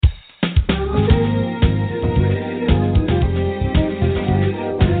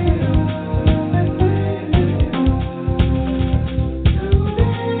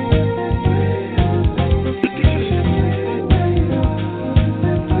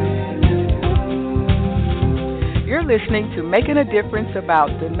listening to Making a Difference about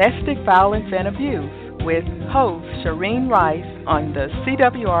Domestic Violence and Abuse with host Shireen Rice on the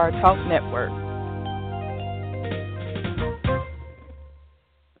CWR Talk Network.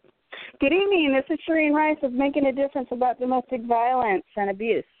 Good evening. This is Shireen Rice of Making a Difference about Domestic Violence and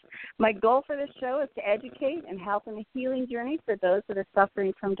Abuse. My goal for this show is to educate and help in the healing journey for those that are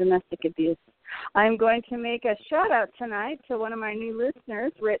suffering from domestic abuse. I'm going to make a shout-out tonight to one of my new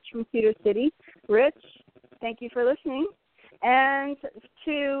listeners, Rich from Cedar City. Rich, thank you for listening. And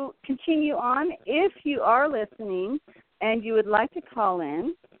to continue on, if you are listening and you would like to call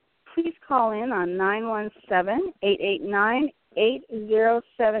in, please call in on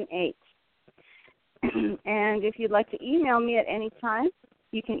 917-889-8078. And if you'd like to email me at any time,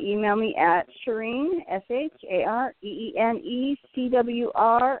 you can email me at Shireen, SHAREENECWR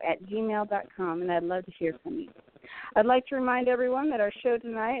 @gmail.com, and I'd love to hear from you. I'd like to remind everyone that our show is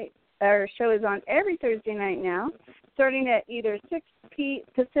on every Thursday night now, starting at either 6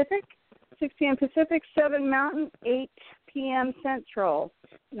 p.m. Pacific, 7 Mountain, 8 p.m. Central,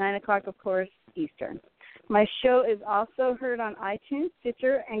 9 o'clock, of course, Eastern. My show is also heard on iTunes,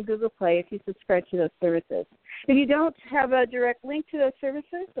 Stitcher, and Google Play if you subscribe to those services. If you don't have a direct link to those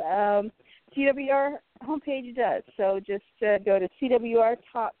services, CWR homepage does. So just go to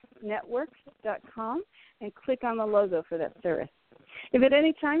CWRTalkNetwork.com and click on the logo for that service. If at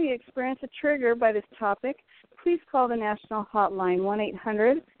any time you experience a trigger by this topic, please call the national hotline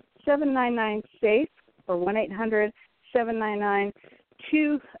 1-800-799-SAFE or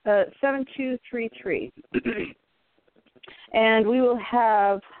 1-800-799-7233. And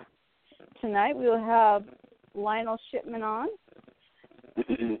tonight we will have Lionel Shipman on.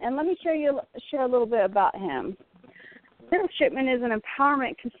 And let me share a little bit about him. Lionel Shipman is an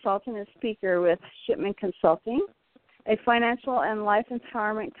empowerment consultant and speaker with Shipman Consulting, a financial and life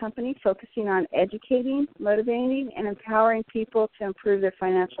empowerment company focusing on educating, motivating, and empowering people to improve their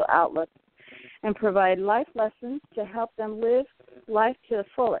financial outlook and provide life lessons to help them live life to the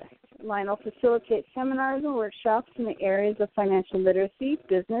fullest. Lionel facilitates seminars and workshops in the areas of financial literacy,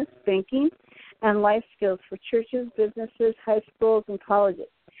 business, banking, and life skills for churches, businesses, high schools, and colleges.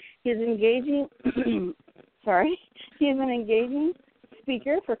 He is an engaging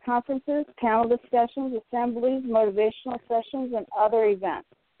speaker for conferences, panel discussions, assemblies, motivational sessions, and other events.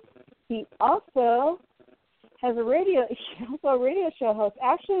 He also has a radio show host,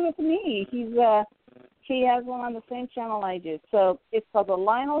 actually with me. He has one on the same channel I do. So it's called the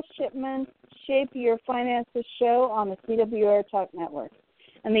Lionel Shipman Shape Your Finances Show on the CWR Talk Network.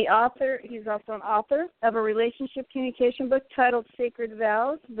 And he's also an author of a relationship communication book titled Sacred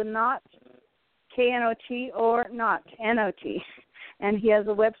Vows, The Knot, K-N-O-T, or Not, N-O-T. And he has a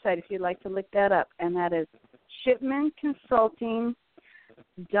website if you'd like to look that up, and that is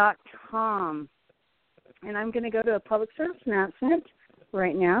shipmanconsulting.com. And I'm going to go to a public service announcement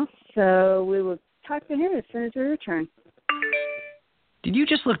right now, so we will talk to him as soon as we return. Did you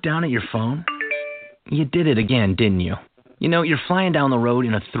just look down at your phone? You did it again, didn't you? You know, you're flying down the road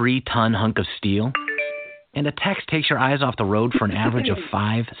in a 3-ton hunk of steel, and a text takes your eyes off the road for an average of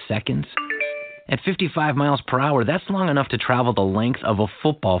 5 seconds. At 55 miles per hour, that's long enough to travel the length of a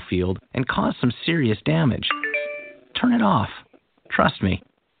football field and cause some serious damage. Turn it off. Trust me,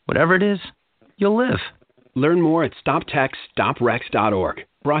 whatever it is, you'll live. Learn more at StopTextStopWrecks.org.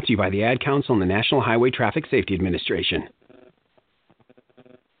 Brought to you by the Ad Council and the National Highway Traffic Safety Administration.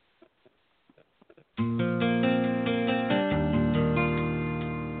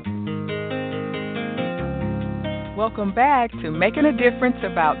 Welcome back to Making a Difference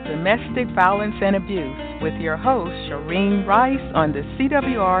about Domestic Violence and Abuse with your host, Shireen Rice on the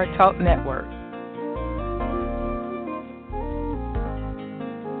CWR Talk Network.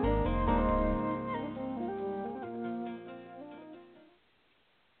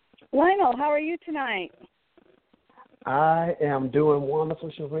 Lionel, how are you tonight? I am doing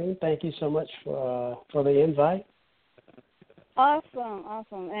wonderful, Shireen. Thank you so much for the invite.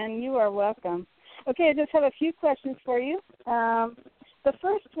 Awesome, and you are welcome. Okay, I just have a few questions for you. The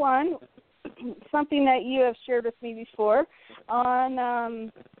first one, something that you have shared with me before,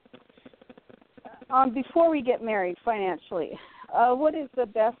 on before we get married financially, what is the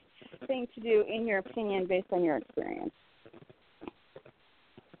best thing to do, in your opinion, based on your experience?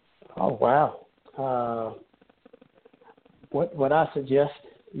 Oh, wow. What I suggest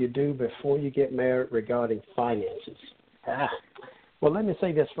you do before you get married regarding finances. Well, let me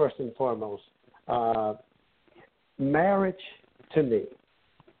say this first and foremost. Marriage, to me,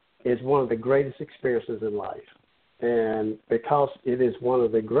 is one of the greatest experiences in life. And because it is one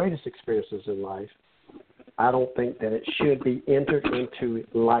of the greatest experiences in life, I don't think that it should be entered into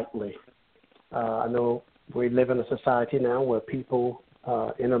lightly. I know We live in a society now where people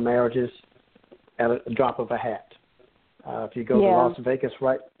enter marriages at a drop of a hat. If you go to Las Vegas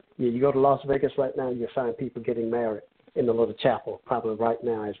you go to Las Vegas right now, you'll find people getting married in the little chapel, probably right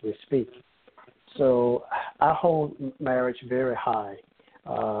now as we speak. So I hold marriage very high,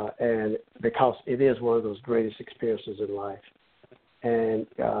 and because it is one of those greatest experiences in life. And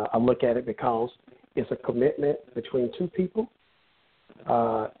I look at it because it's a commitment between two people.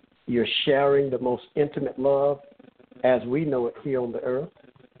 You're sharing the most intimate love as we know it here on the earth.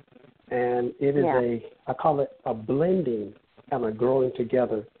 And it is I call it a blending and a growing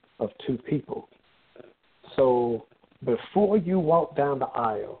together of two people. So before you walk down the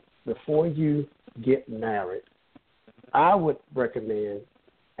aisle, before you get married, I would recommend,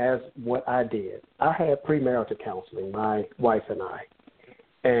 as what I did, I had premarital counseling, my wife and I,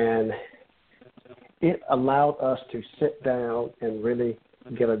 and it allowed us to sit down and really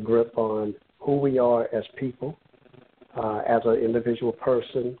get a grip on who we are as people, as an individual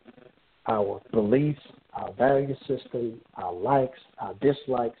person, our beliefs, our value system, our likes, our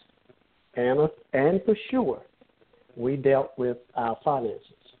dislikes, and for sure, we dealt with our finances.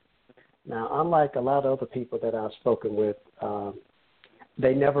 Now, unlike a lot of other people that I've spoken with,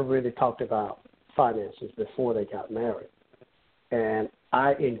 they never really talked about finances before they got married. And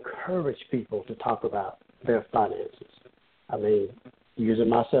I encourage people to talk about their finances. I mean, using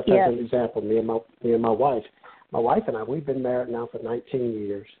myself as an example, me and my wife. My wife and I, we've been married now for 19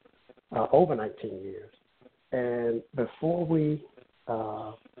 years, over 19 years. And before we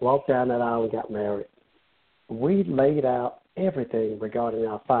walked down that aisle and got married, we laid out everything regarding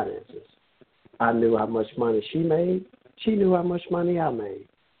our finances. I knew how much money she made. She knew how much money I made.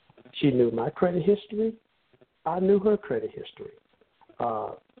 She knew my credit history. I knew her credit history.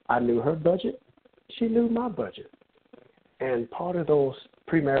 I knew her budget. She knew my budget. And part of those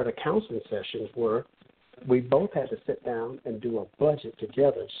premarital counseling sessions were we both had to sit down and do a budget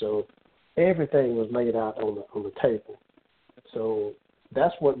together. So everything was laid out on the table. So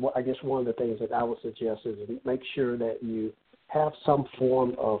that's what I guess one of the things that I would suggest is make sure that you have some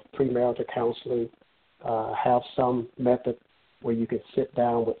form of premarital counseling, have some method where you could sit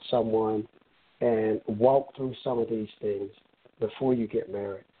down with someone and walk through some of these things before you get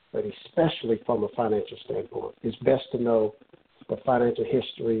married, but especially from a financial standpoint. It's best to know the financial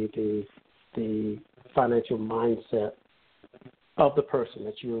history, the financial mindset of the person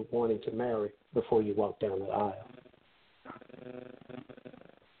that you're wanting to marry before you walk down the aisle.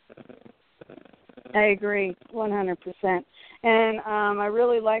 I agree 100%. And I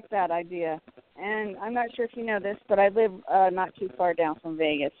really like that idea. And I'm not sure if you know this, but I live not too far down from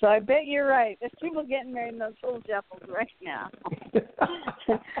Vegas. So I bet you're right. There's people getting married in those little chapels right now.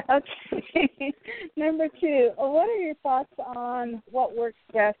 Okay. Number 2, what are your thoughts on what works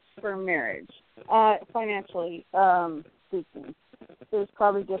best for marriage, financially speaking? There's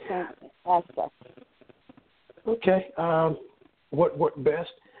probably different aspects. Okay. What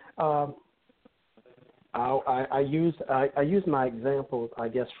best? I use my example, I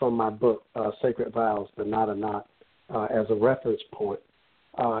guess, from my book, Sacred Vows, The Knot or Not, as a reference point.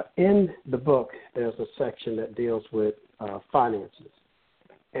 In the book, there's a section that deals with finances.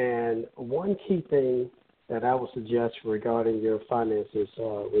 And one key thing that I would suggest regarding your finances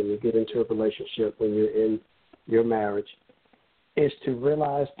when you get into a relationship, when you're in your marriage, is to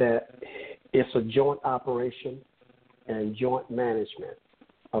realize that it's a joint operation and joint management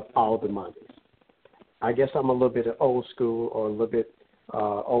of all the monies. I guess I'm a little bit old school or a little bit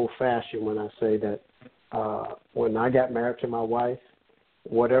old-fashioned when I say that when I got married to my wife,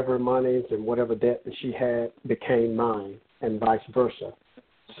 whatever monies and whatever debt that she had became mine and vice versa.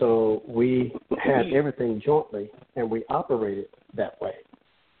 So we had everything jointly and we operated that way.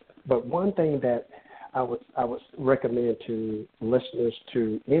 But one thing that I would recommend to listeners,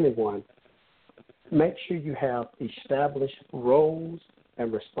 to anyone, make sure you have established roles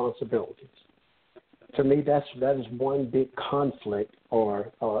and responsibilities. To me, that is one big conflict,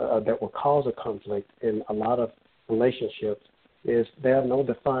 or that will cause a conflict in a lot of relationships, is there are no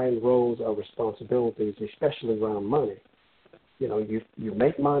defined roles or responsibilities, especially around money. You know, you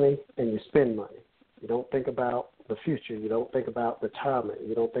make money and you spend money. You don't think about the future. You don't think about retirement.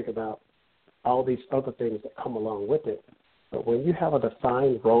 You don't think about all these other things that come along with it. But when you have a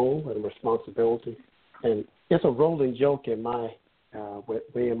defined role and responsibility, and it's a rolling joke in with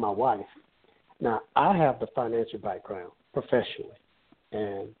me and my wife. Now, I have the financial background professionally,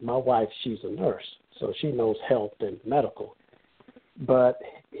 and my wife, she's a nurse, so she knows health and medical. But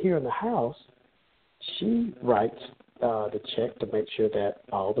here in the house, she writes the check to make sure that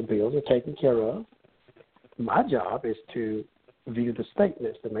all the bills are taken care of. My job is to view the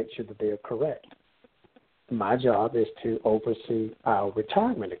statements to make sure that they are correct. my job is to oversee our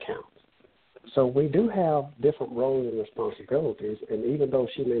retirement accounts. So we do have different roles and responsibilities, and even though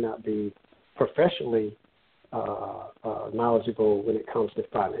she may not be professionally knowledgeable when it comes to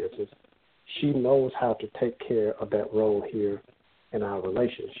finances, she knows how to take care of that role here in our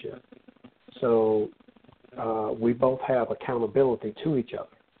relationship. So we both have accountability to each other.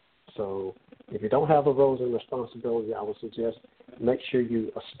 So if you don't have the roles and responsibility, I would suggest make sure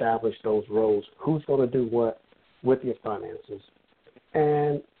you establish those roles. Who's going to do what with your finances?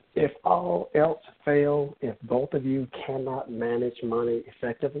 And if all else fails, if both of you cannot manage money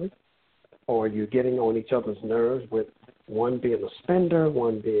effectively, or you're getting on each other's nerves with one being a spender,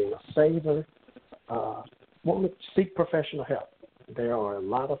 one being a saver, want to seek professional help. There are a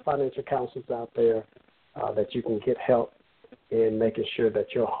lot of financial counselors out there that you can get help in making sure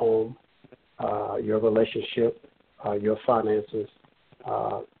that your home, your relationship, your finances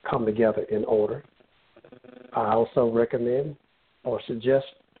come together in order. I also recommend or suggest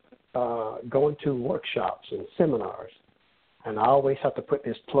going to workshops and seminars. And I always have to put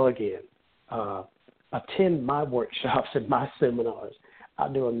this plug in. Attend my workshops and my seminars. I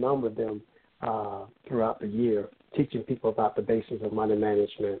do a number of them throughout the year, teaching people about the basics of money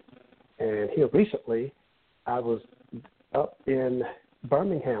management. And here recently, I was up in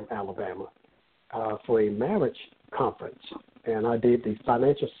Birmingham, Alabama, for a marriage conference, and I did the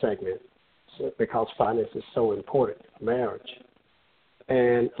financial segment because finance is so important for marriage.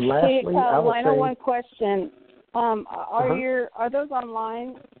 And lastly, I would say, one question. Are those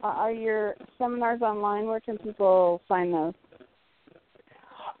online? Are your seminars online? Where can people find those?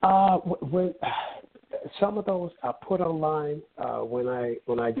 When some of those I put online. When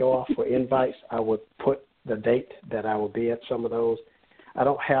I go off for invites, I would put the date that I will be at some of those. I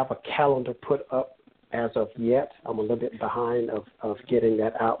don't have a calendar put up as of yet. I'm a little bit behind of getting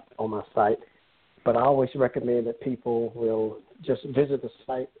that out on my site. But I always recommend that people will just visit the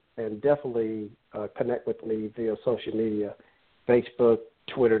site and definitely connect with me via social media, Facebook,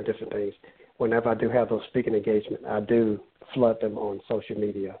 Twitter, different things. Whenever I do have those speaking engagements, I do flood them on social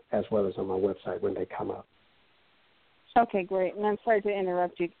media as well as on my website when they come up. Okay, great. And I'm sorry to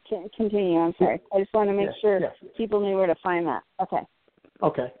interrupt you. Continue. I'm sorry. I just want to make sure people knew where to find that. Okay.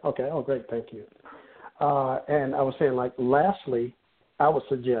 Okay. Oh, great. Thank you. And I was saying, lastly, I would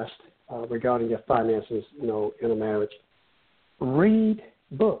suggest regarding your finances, in a marriage, read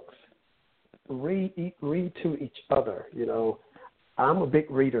books. Read to each other. I'm a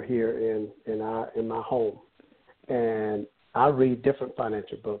big reader here in my home, and I read different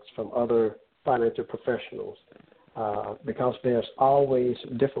financial books from other financial professionals because there's always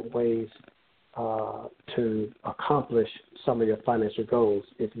different ways to accomplish some of your financial goals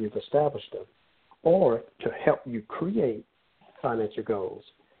if you've established them, or to help you create financial goals.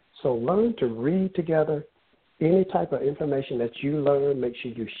 So learn to read together. Any type of information that you learn, make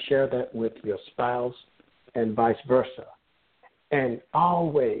sure you share that with your spouse and vice versa. And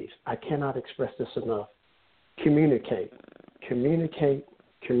always, I cannot express this enough, communicate.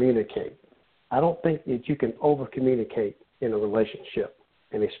 I don't think that you can over-communicate in a relationship,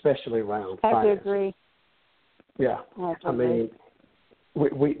 and especially around finance. I agree. Yeah. I mean,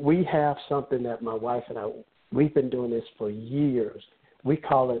 we have something that my wife and I, we've been doing this for years. We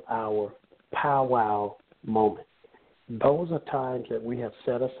call it our powwow moment. Those are times that we have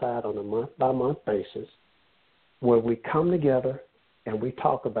set aside on a month-by-month basis where we come together and we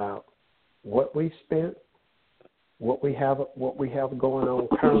talk about what we spent, what we have going on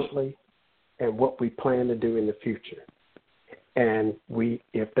currently, and what we plan to do in the future. And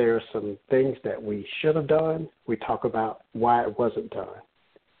if there are some things that we should have done, we talk about why it wasn't done.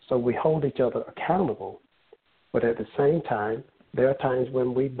 So we hold each other accountable, but at the same time, there are times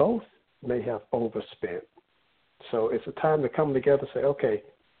when we both may have overspent. So it's a time to come together and say, okay,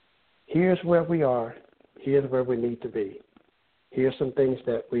 here's where we are, here's where we need to be. Here's some things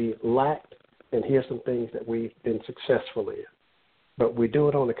that we lacked, and here's some things that we've been successful in. But we do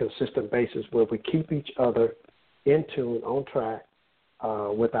it on a consistent basis where we keep each other in tune, on track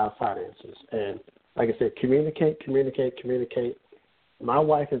with our finances. And like I said, communicate. My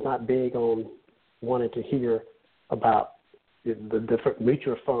wife is not big on wanting to hear about the different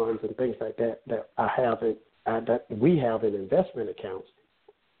mutual funds and things like that I have that we have in investment accounts.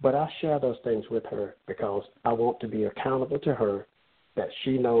 But I share those things with her because I want to be accountable to her, that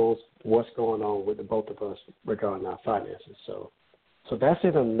she knows what's going on with the both of us regarding our finances. So that's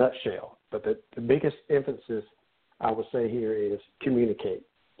in a nutshell. But the biggest emphasis I would say here is communicate.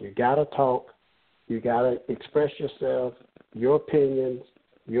 You got to talk. You got to express yourself, your opinions,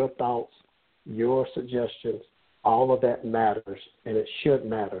 your thoughts, your suggestions. All of that matters, and it should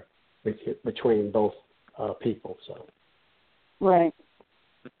matter between both people. So. Right.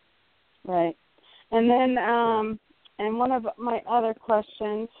 And then, and one of my other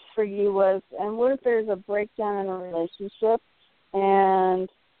questions for you was, and what if there's a breakdown in a relationship? And,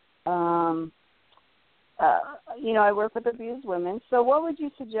 I work with abused women. So what would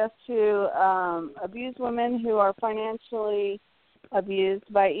you suggest to abused women who are financially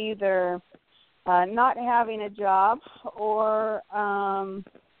abused by either not having a job or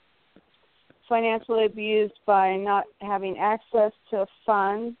financially abused by not having access to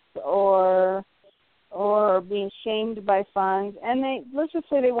funds or being shamed by funds, and let's just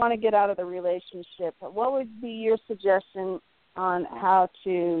say they want to get out of the relationship? What would be your suggestion on how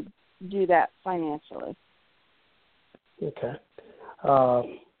to do that financially? Okay.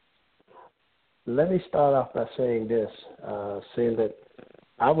 Let me start off by saying this, saying that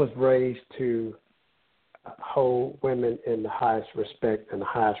I was raised to hold women in the highest respect and the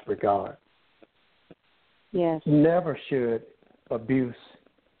highest regard. Yes. Never should abuse,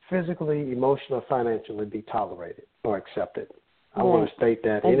 physically, emotionally, or financially, be tolerated or accepted. I want to state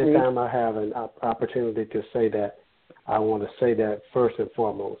that. Agreed. Anytime I have an opportunity to say that, I want to say that first and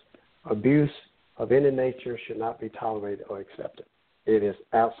foremost. Abuse of any nature should not be tolerated or accepted. It is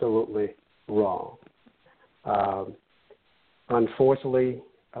absolutely wrong. Unfortunately,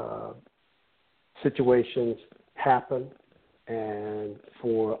 situations happen, and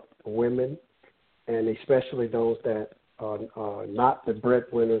for women, and especially those that are not the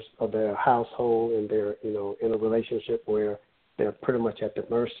breadwinners of their household, and they're in a relationship where they're pretty much at the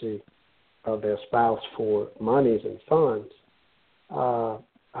mercy of their spouse for monies and funds.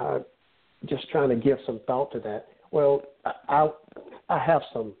 I'm just trying to give some thought to that. Well, I have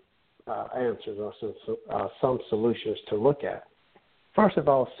some answers or some solutions to look at. First of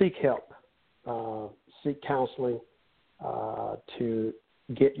all, seek help, seek counseling to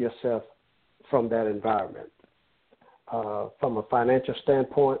get yourself from that environment. From a financial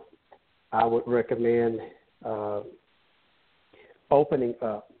standpoint, I would recommend opening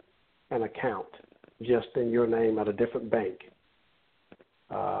up an account just in your name at a different bank.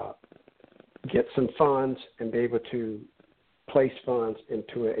 Get some funds and be able to place funds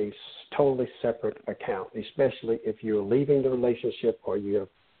into a totally separate account, especially if you're leaving the relationship or you have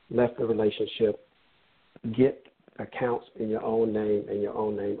left the relationship. Get accounts in your own name and your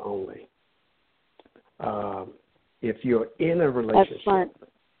own name only. If you're in a relationship,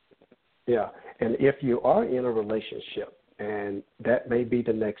 and if you are in a relationship, and that may be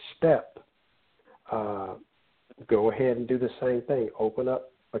the next step, go ahead and do the same thing. Open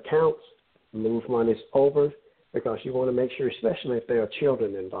up accounts, move monies over, because you want to make sure, especially if there are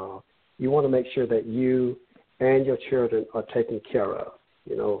children involved, you want to make sure that you and your children are taken care of,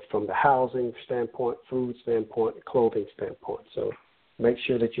 from the housing standpoint, food standpoint, clothing standpoint. So make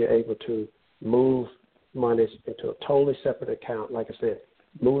sure that you're able to move monies into a totally separate account. Like I said,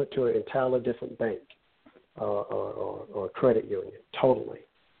 move it to an entirely different bank or credit union, totally.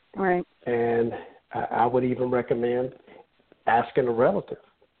 Right. And I would even recommend asking a relative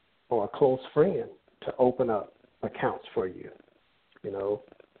or a close friend to open up accounts for you.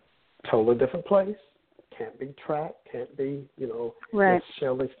 Totally different place, can't be tracked, can't be,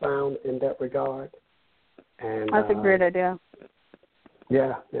 necessarily found in that regard. And that's a great idea.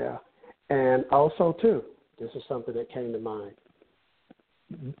 Yeah. And also, too, this is something that came to mind,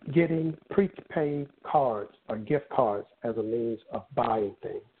 getting prepaid cards or gift cards as a means of buying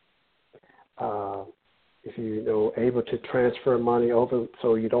things. If you're able to transfer money over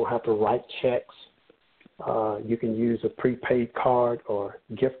so you don't have to write checks, you can use a prepaid card or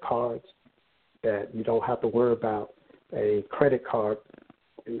gift cards that you don't have to worry about a credit card,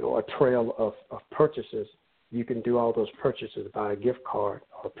 a trail of purchases. You can do all those purchases by a gift card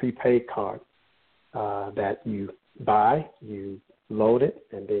or prepaid card that you buy, you load it,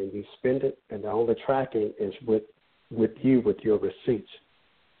 and then you spend it, and the only tracking is with you with your receipts.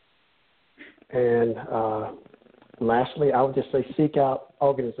 And lastly, I would just say seek out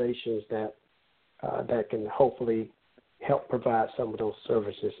organizations that can hopefully help provide some of those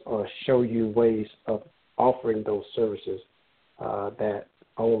services or show you ways of offering those services that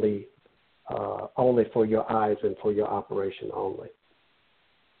only for your eyes and for your operation only.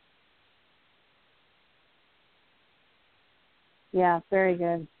 Yeah, very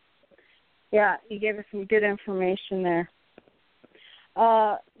good. Yeah, you gave us some good information there.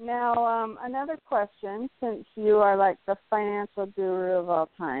 Now, another question, since you are like the financial guru of all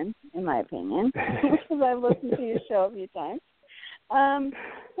time, in my opinion, because I've listened to your show a few times.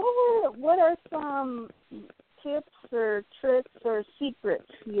 What are some tips or tricks or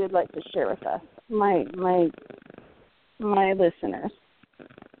secrets you'd like to share with us, my listeners?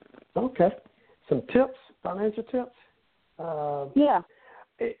 Okay. some tips, financial tips. Yeah.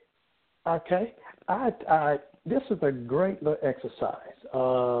 Okay. This is a great little exercise.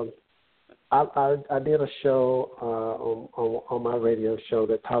 I did a show on my radio show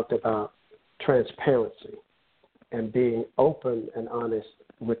that talked about transparency and being open and honest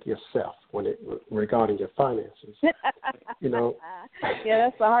with yourself regarding your finances. You know. Yeah,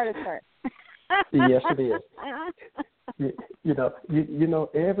 that's the hardest part. Yes, it is. You know,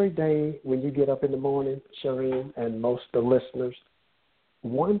 every day when you get up in the morning, Shireen, and most of the listeners,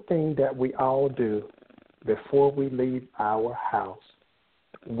 one thing that we all do before we leave our house,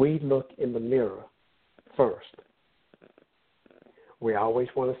 we look in the mirror first. We always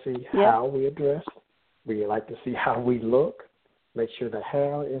want to see how we are dressed. We like to see how we look, make sure the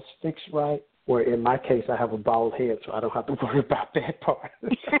hair is fixed right. Or in my case, I have a bald head, so I don't have to worry about that part.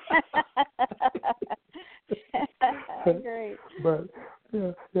 Great. But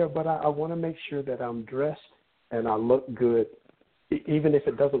I want to make sure that I'm dressed and I look good. Even if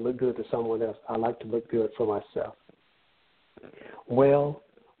it doesn't look good to someone else, I like to look good for myself. Well,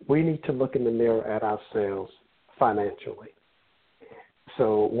 we need to look in the mirror at ourselves financially.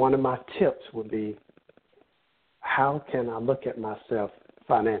 So one of my tips would be, how can I look at myself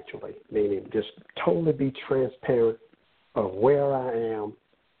financially? Meaning just totally be transparent of where I am.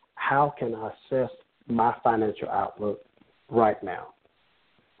 How can I assess my financial outlook right now?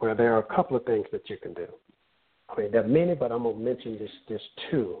 Well, there are a couple of things that you can do. I mean, there are many, but I'm going to mention just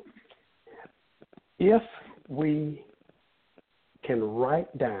two. If we can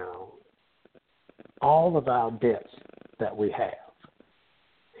write down all of our debts that we have.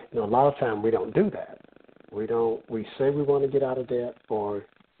 You know, a lot of time we don't do that. We say we want to get out of debt, or,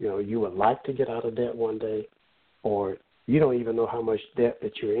 you know, you would like to get out of debt one day, or you don't even know how much debt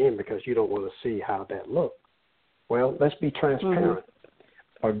that you're in because you don't want to see how that looks. Well, let's be transparent.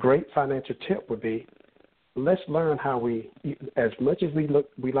 Mm-hmm. A great financial tip would be, let's learn how as much as we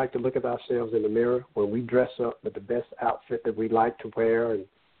like to look at ourselves in the mirror when we dress up with the best outfit that we like to wear and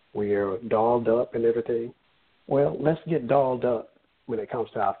we are dolled up and everything. Well, let's get dolled up when it comes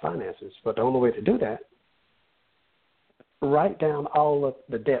to our finances. But the only way to do that, write down all of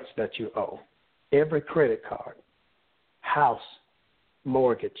the debts that you owe, every credit card, house,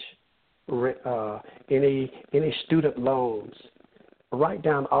 mortgage, any student loans. Write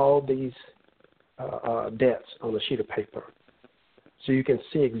down all these debts on a sheet of paper so you can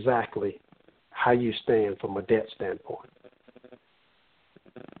see exactly how you stand from a debt standpoint.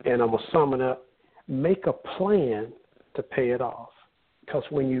 And I'm going to sum it up. Make a plan to pay it off. Because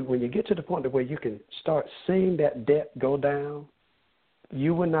when you get to the point where you can start seeing that debt go down,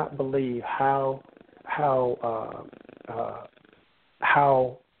 you will not believe how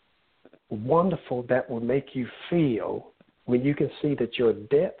wonderful that will make you feel when you can see that your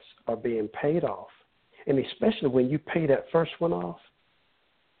debts are being paid off. And especially when you pay that first one off,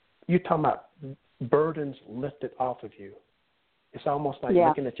 you're talking about burdens lifted off of you. It's almost like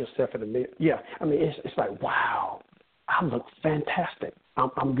looking at yourself in the mirror. Yeah, I mean, it's like, wow, I look fantastic.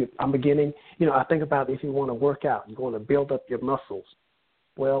 I'm beginning, you know, I think about if you want to work out, you want to build up your muscles.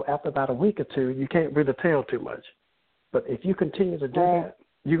 Well, after about a week or two, you can't really tell too much. But if you continue to do that,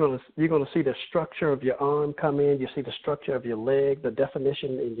 you're gonna see the structure of your arm come in. You see the structure of your leg, the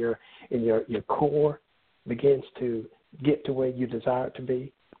definition in your core begins to get to where you desire it to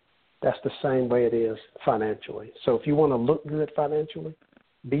be. That's the same way it is financially. So if you want to look good financially,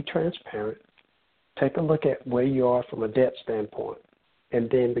 be transparent. Take a look at where you are from a debt standpoint, and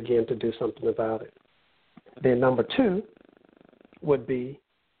then begin to do something about it. Then number 2 would be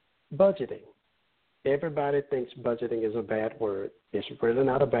budgeting. Everybody thinks budgeting is a bad word. It's really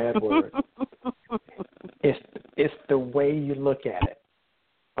not a bad word. It's the way you look at it,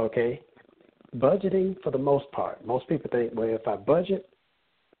 okay? Budgeting, for the most part, most people think, well, if I budget,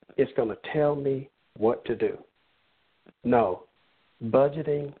 it's going to tell me what to do. No,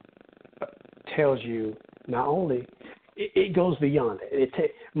 budgeting tells you not only, it goes beyond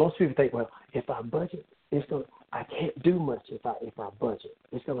it. Most people think, well, if I budget, I can't do much if I budget.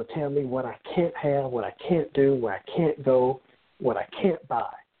 It's going to tell me what I can't have, what I can't do, where I can't go, what I can't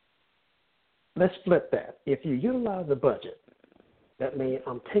buy. Let's flip that. If you utilize a budget, that means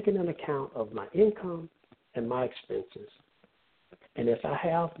I'm taking into account of my income and my expenses. And if I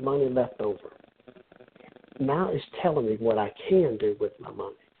have money left over, now it's telling me what I can do with my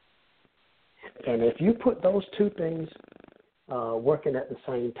money. And if you put those two things working at the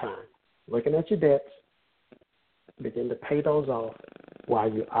same time, looking at your debts, begin to pay those off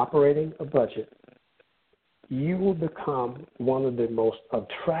while you're operating a budget, you will become one of the most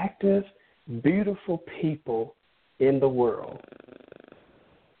attractive, beautiful people in the world.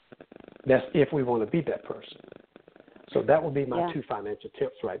 That's if we want to be that person. So that would be my 2 financial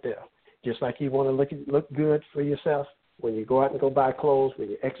tips right there. Just like you want to look good for yourself when you go out and go buy clothes, when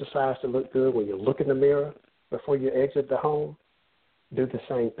you exercise to look good, when you look in the mirror before you exit the home, do the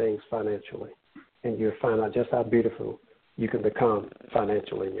same things financially. And you'll find out just how beautiful you can become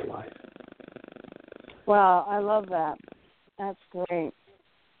financially in your life. Wow, I love that. That's great.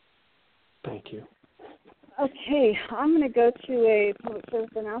 Thank you. Okay, I'm going to go to a public service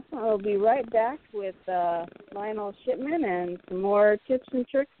announcement. I'll be right back with Lionel Shipman and some more tips and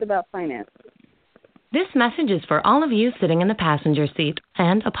tricks about finance. This message is for all of you sitting in the passenger seat.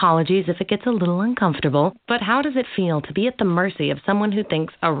 And apologies if it gets a little uncomfortable, but how does it feel to be at the mercy of someone who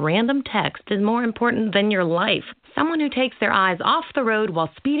thinks a random text is more important than your life? Someone who takes their eyes off the road while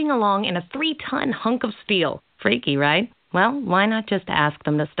speeding along in a 3-ton hunk of steel. Freaky, right? Well, why not just ask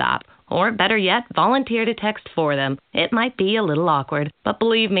them to stop? Or better yet, volunteer to text for them. It might be a little awkward, but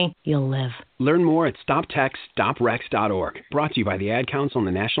believe me, you'll live. Learn more at stoptextstoprex.org. Brought to you by the Ad Council and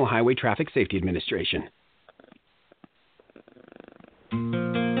the National Highway Traffic Safety Administration.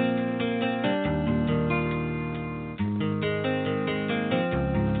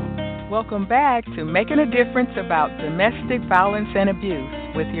 Welcome back to Making a Difference About Domestic Violence and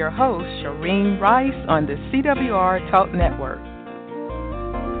Abuse with your host, Shereen Rice on the CWR Talk Network.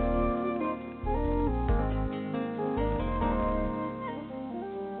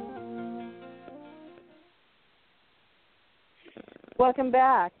 Welcome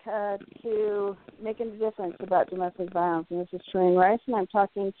back to Making a Difference About Domestic Violence. And this is Shereen Rice, and I'm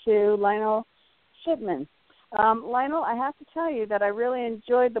talking to Lionel Shipman. Lionel, I have to tell you that I really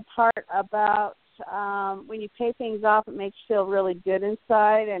enjoyed the part about when you pay things off, it makes you feel really good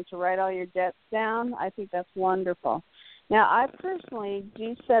inside, and to write all your debts down. I think that's wonderful. Now, I personally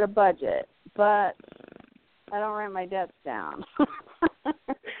do set a budget, but I don't write my debts down.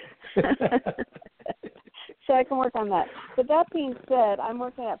 So I can work on that. But that being said, I'm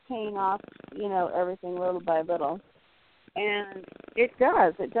working at paying off, everything little by little. And it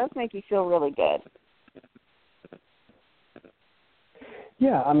does make you feel really good.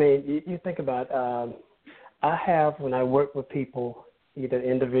 Yeah, I mean, you think about, I have, when I work with people, either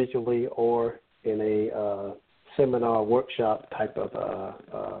individually or in a seminar, workshop type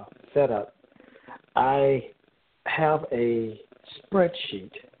of setup, I have a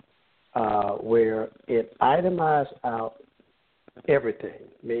spreadsheet where it itemizes out everything,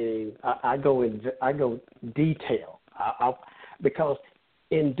 meaning I go detail, because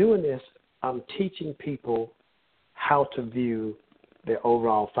in doing this, I'm teaching people how to view their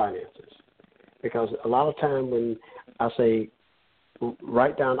overall finances. Because a lot of time when I say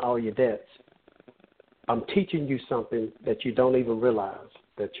write down all your debts, I'm teaching you something that you don't even realize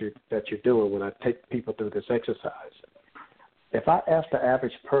that you're doing when I take people through this exercise. If I ask the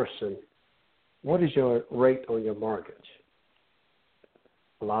average person, what is your rate on your mortgage?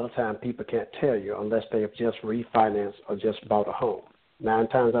 A lot of time people can't tell you unless they have just refinanced or just bought a home. 9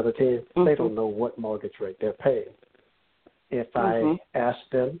 times out of 10, they don't know what mortgage rate they're paying. If I ask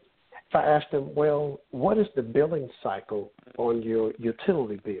them, well, what is the billing cycle on your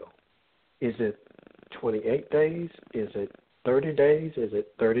utility bill? Is it 28 days? Is it 30 days? Is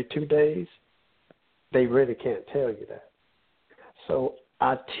it 32 days? They really can't tell you that. So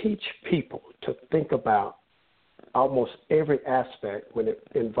I teach people to think about almost every aspect when it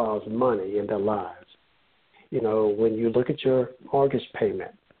involves money in their lives. When you look at your mortgage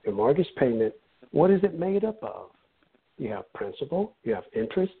payment, what is it made up of? You have principal, you have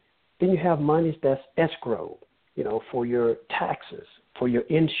interest, then you have monies that's escrow, for your taxes, for your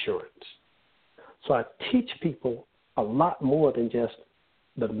insurance. So I teach people a lot more than just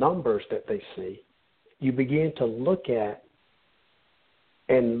the numbers that they see. You begin to look at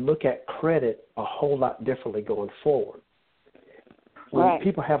credit a whole lot differently going forward. When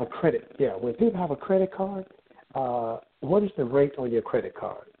people have a credit card, what is the rate on your credit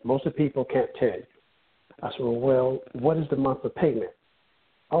card? Most of the people can't tell you. I said, well, what is the monthly payment?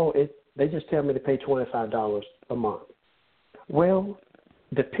 They just tell me to pay $25 a month. Well,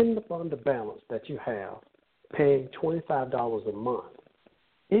 depending upon the balance that you have, paying $25 a month,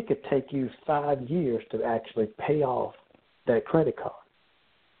 it could take you 5 years to actually pay off that credit card.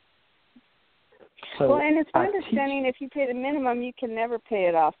 So and it's my understanding if you pay the minimum, you can never pay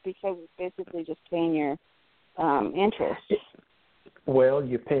it off because it's basically just paying your interest. Well,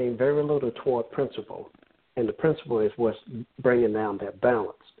 you're paying very little toward principal, and the principal is what's bringing down that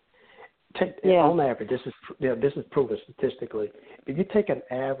balance. On average, this is proven statistically. If you take an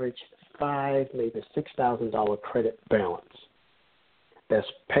average $5,000, maybe $6,000 credit balance, that's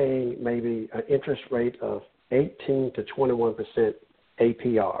paying maybe an interest rate of 18 to 21%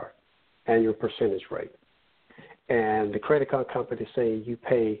 APR, annual percentage rate. And the credit card company say you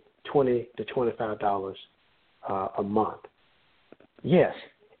pay $20 to $25 a month. Yes,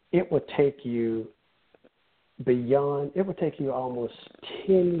 it would take you almost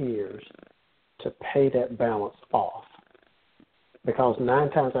 10 years to pay that balance off. Because 9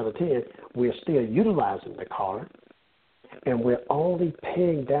 times out of 10, we're still utilizing the card, and we're only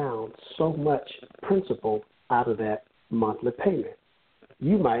paying down so much principal out of that monthly payment.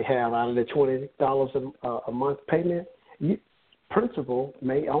 You might have out of the $20 a month payment, principal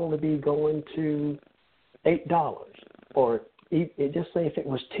may only be going to $8, or just say if it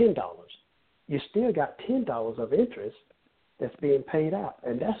was $10, you still got $10 of interest that's being paid out,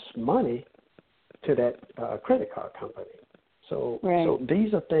 and that's money to that credit card company. So, right. So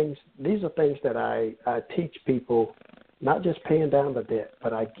these are things that I teach people, not just paying down the debt,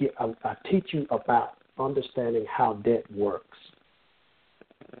 but I teach you about understanding how debt works.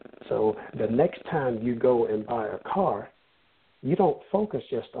 So the next time you go and buy a car, you don't focus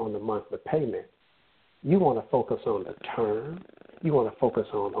just on the monthly payment. You want to focus on the term. You want to focus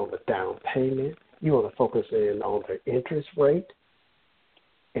on the down payment. You want to focus in on the interest rate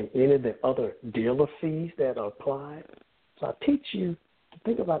and any of the other dealer fees that are applied. So I teach you to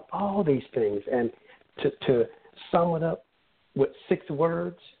think about all these things, and to sum it up with 6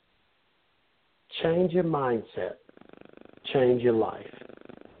 words: change your mindset, change your life.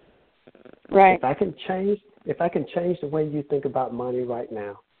 Right. If I can change the way you think about money right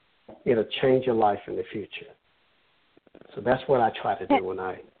now, it'll change your life in the future. So that's what I try to do when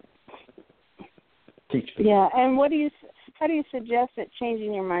I teach people. Yeah, and how do you suggest that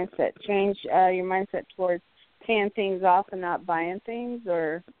changing your mindset? Change your mindset towards paying things off and not buying things,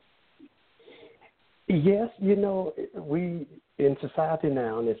 or? Yes, we in society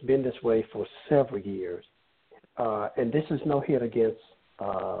now, and it's been this way for several years, and this is no hit against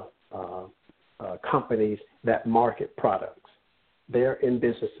companies that market products. They're in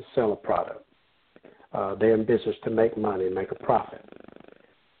business to sell a product. They're in business to make money, make a profit.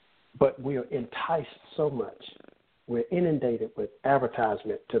 But we are enticed so much. We're inundated with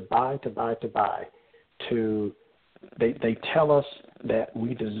advertisement to buy. They tell us that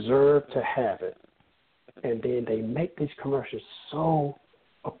we deserve to have it, and then they make these commercials so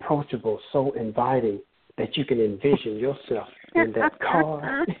approachable, so inviting that you can envision yourself in that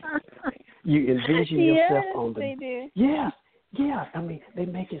car. You envision yourself on the. They do. Yeah. I mean, they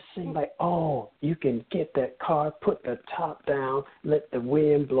make it seem like, you can get that car, put the top down, let the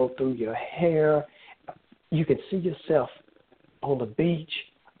wind blow through your hair. You can see yourself on the beach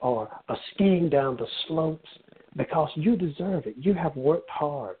or skiing down the slopes because you deserve it. You have worked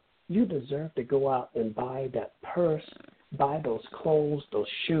hard. You deserve to go out and buy that purse, buy those clothes, those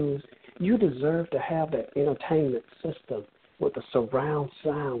shoes. You deserve to have that entertainment system with the surround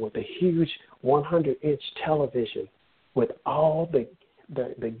sound, with the huge 100-inch television, with all the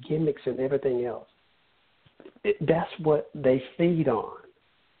gimmicks and everything else. That's what they feed on.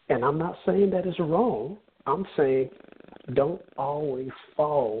 And I'm not saying that is wrong. I'm saying don't always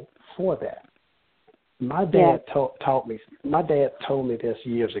fall for that. My dad taught me. My dad told me this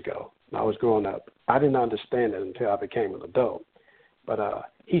years ago when I was growing up. I didn't understand it until I became an adult. But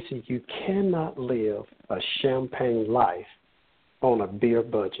he said, you cannot live a champagne life on a beer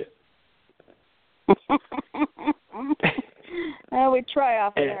budget. We try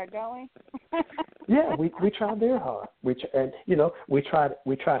off there, don't we? Yeah, we try very hard. We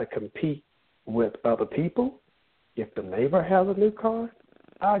try to compete with other people. If the neighbor has a new car,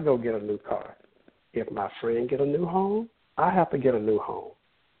 I go get a new car. If my friend get a new home, I have to get a new home.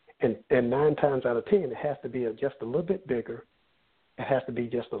 And 9 times out of 10, it has to be just a little bit bigger. It has to be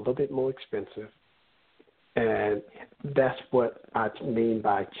just a little bit more expensive. And that's what I mean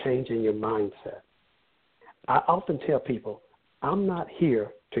by changing your mindset. I often tell people, I'm not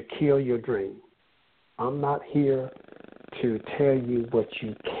here to kill your dream. I'm not here to tell you what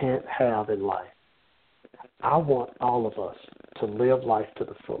you can't have in life. I want all of us to live life to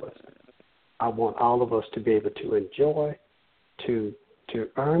the fullest. I want all of us to be able to enjoy, to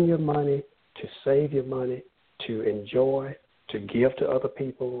earn your money, to save your money, to enjoy, to give to other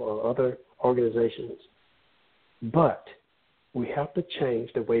people or other organizations. But we have to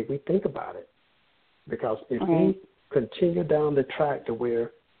change the way we think about it. Because if we continue down the track to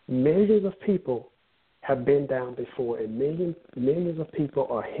where millions of people have been down before and millions of people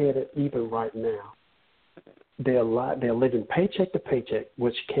are headed even right now, they're living paycheck to paycheck,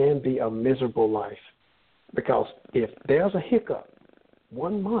 which can be a miserable life. Because if there's a hiccup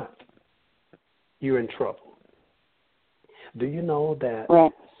 1 month, you're in trouble. Do you know that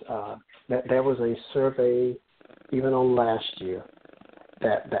that there was a survey even on last year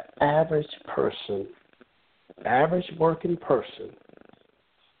that the average working person,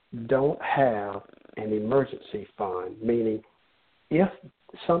 don't have an emergency fund, meaning if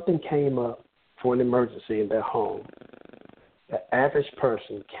something came up for an emergency in their home, the average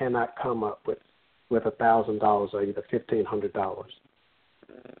person cannot come up with $1,000 or either $1,500.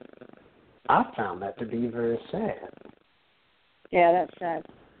 I found that to be very sad. Yeah, that's sad.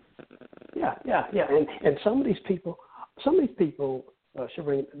 Yeah. And some of these people,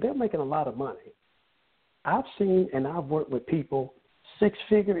 Shireen, they're making a lot of money. I've seen and I've worked with people,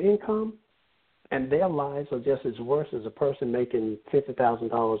 6-figure income, and their lives are just as worse as a person making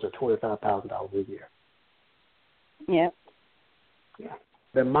 $50,000 or $25,000 a year. Yep. Yeah.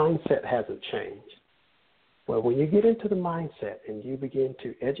 Their mindset hasn't changed. Well, when you get into the mindset and you begin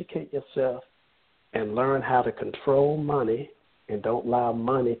to educate yourself and learn how to control money and don't allow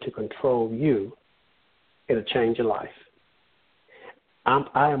money to control you, it'll change your life.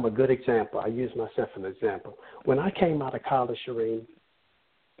 I am a good example. I use myself as an example. When I came out of college, Shireen,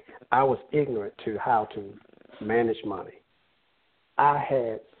 I was ignorant to how to manage money. I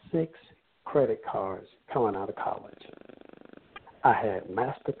had 6 credit cards coming out of college. I had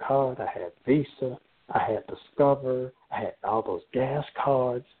MasterCard, I had Visa, I had Discover, I had all those gas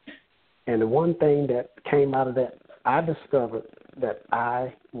cards. And the one thing that came out of that, I discovered that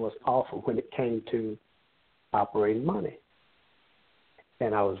I was awful when it came to operating money.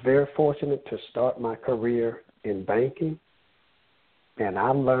 And I was very fortunate to start my career in banking. And I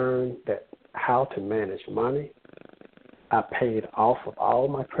learned that how to manage money. I paid off of all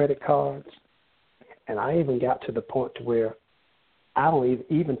my credit cards. And I even got to the point to where I don't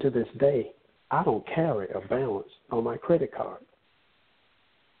even to this day, I don't carry a balance on my credit card.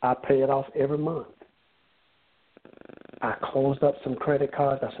 I pay it off every month. I closed up some credit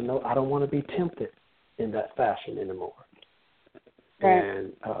cards. I said, no, I don't want to be tempted in that fashion anymore.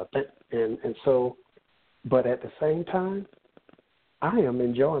 Right. And so, but at the same time, I am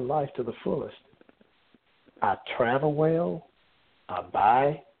enjoying life to the fullest. I travel well. I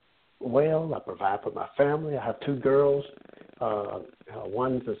buy well. I provide for my family. I have 2 girls.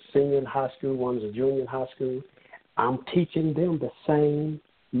 One's a senior in high school. One's a junior in high school. I'm teaching them the same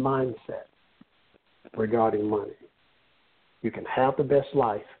mindset regarding money. You can have the best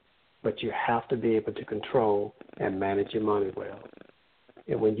life, but you have to be able to control and manage your money well.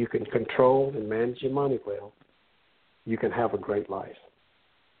 And when you can control and manage your money well, you can have a great life.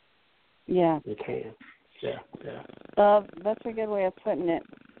 Yeah. You can. Yeah. That's a good way of putting it.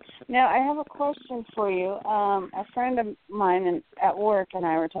 Now, I have a question for you. A friend of mine at work and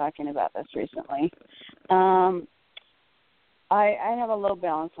I were talking about this recently. I have a low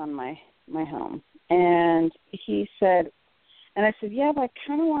balance on my home. And he said, and I said, yeah, but I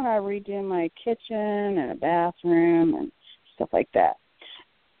kind of want to redo my kitchen and a bathroom and stuff like that.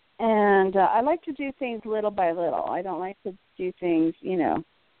 And I like to do things little by little. I don't like to do things,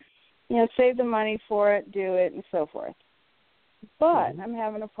 save the money for it, do it, and so forth. But I'm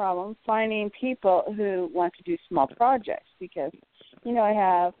having a problem finding people who want to do small projects because, I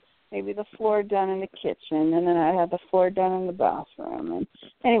have maybe the floor done in the kitchen and then I have the floor done in the bathroom. And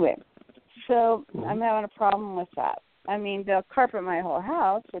anyway, so I'm having a problem with that. I mean, they'll carpet my whole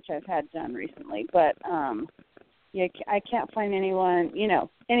house, which I've had done recently, but I can't find anyone,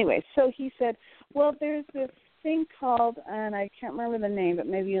 Anyway, so he said, well, there's this thing called, and I can't remember the name, but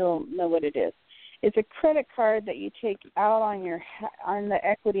maybe you'll know what it is. It's a credit card that you take out on the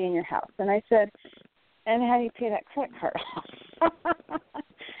equity in your house. And I said, and how do you pay that credit card off?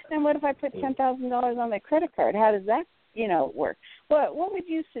 And what if I put $10,000 on my credit card? How does that, work? What would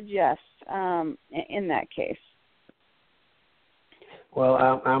you suggest in that case?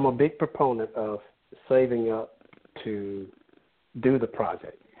 Well, I'm a big proponent of saving up to do the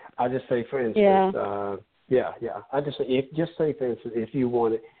project. I just say, for instance, I just say, for instance, if you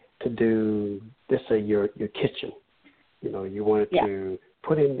wanted to do, let's say your kitchen, you wanted to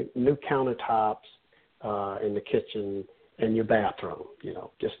put in new countertops in the kitchen and your bathroom,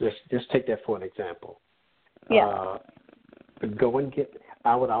 just take that for an example. Yeah.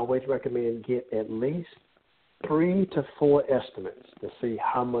 I would always recommend get at least 3 to 4 estimates to see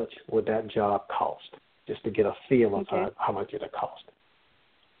how much would that job cost, just to get a feel of how much it'll cost.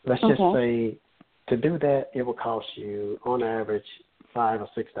 Let's just say to do that, it will cost you on average $5,000 or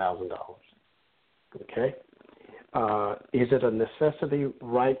 $6,000. Okay. Is it a necessity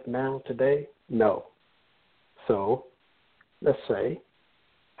right now today? No. So let's say,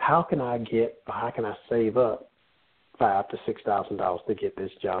 how can I save up $5,000 to $6,000 to get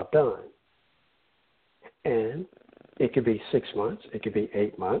this job done? And it could be 6 months, it could be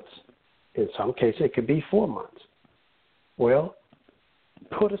 8 months. In some cases, it could be 4 months. Well,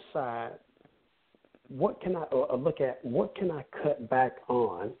 put aside what can I look at what can I cut back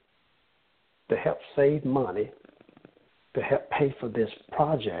on to help save money to help pay for this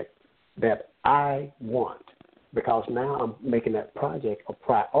project that I want, because now I'm making that project a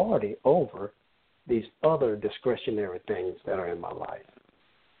priority over these other discretionary things that are in my life.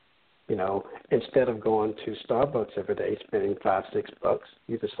 You know, instead of going to Starbucks every day, spending $5-6,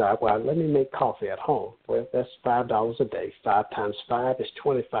 you decide, well, let me make coffee at home. Well, that's $5 a day. 5 times 5 is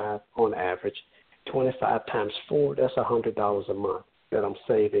 25 on average. 25 times 4, that's $100 a month that I'm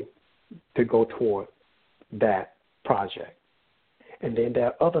saving to go toward that project. And then there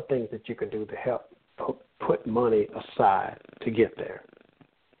are other things that you can do to help put money aside to get there.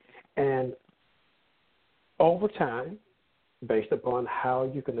 And over time, based upon how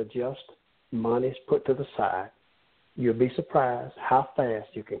you can adjust monies put to the side, you'll be surprised how fast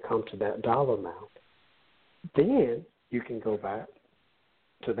you can come to that dollar amount. Then you can go back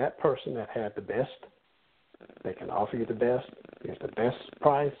to that person that had the best. They can offer you the best. It's the best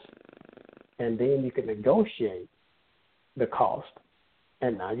price. And then you can negotiate the cost,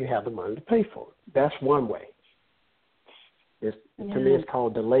 and now you have the money to pay for it. That's one way. To me, it's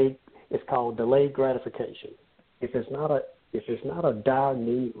called delayed. It's called delayed gratification. If it's not a dire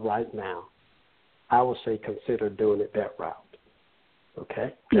need right now, I would say consider doing it that route.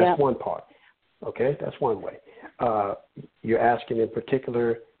 Okay, that's one part. Okay, that's one way. You're asking in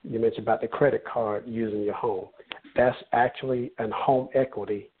particular. You mentioned about the credit card using your home. That's actually an home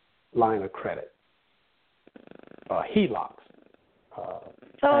equity line of credit. HELOCs.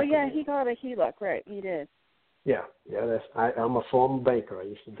 He called it a HELOC, right? He did. Yeah. I'm a former banker. I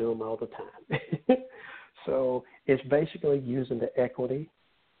used to do them all the time. So it's basically using the equity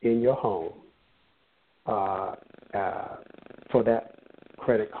in your home for that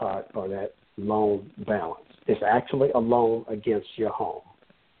credit card or that loan balance. It's actually a loan against your home.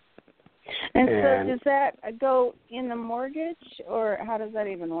 And so does that go in the mortgage, or how does that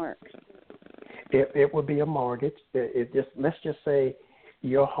even work? It would be a mortgage. Let's just say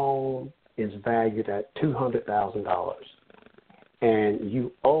your home is valued at $200,000, and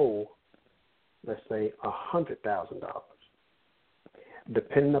you owe, let's say, $100,000.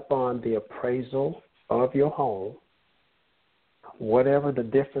 Depending upon the appraisal of your home, whatever the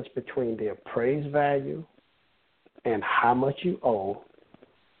difference between the appraised value and how much you owe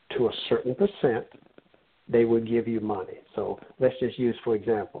to a certain percent, they will give you money. So let's just use, for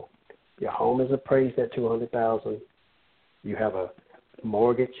example, your home is appraised at $200,000. You have a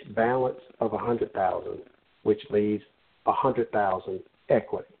mortgage balance of $100,000, which leaves $100,000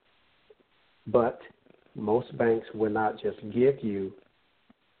 equity. But most banks will not just give you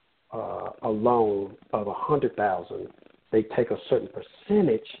a loan of $100,000. They take a certain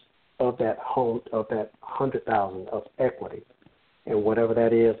percentage of that $100,000 of equity, and whatever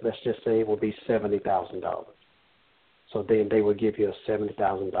that is, let's just say it will be $70,000. So then they will give you a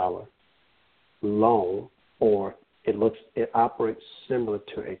 $70,000 loan, or it operates similar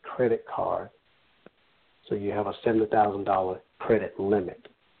to a credit card. So you have a $70,000 credit limit.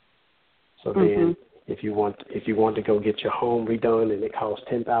 So then if you want to go get your home redone and it costs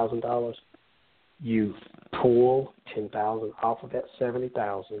 $10,000, you pull $10,000 off of that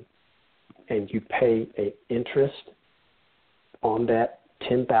 $70,000 and you pay an interest on that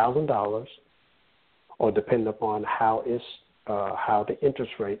 $10,000, or depending upon how the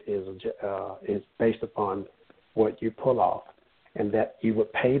interest rate is based upon what you pull off, and that you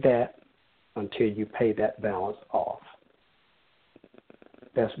would pay that until you pay that balance off.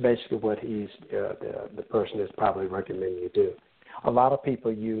 That's basically what the person is probably recommending you do. A lot of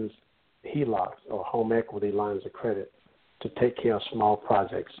people use HELOCs or home equity lines of credit to take care of small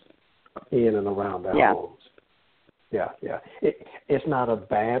projects in and around their homes. Yeah. It's not a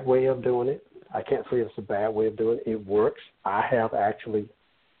bad way of doing it. I can't say it's a bad way of doing it. It works. I have actually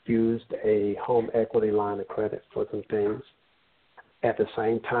used a home equity line of credit for some things. At the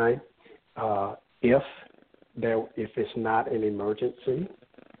same time, if it's not an emergency,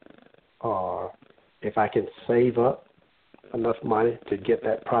 or if I can save up enough money to get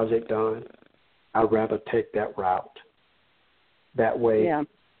that project done, I'd rather take that route. That way,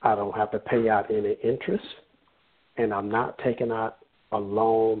 I don't have to pay out any interest, and I'm not taking out a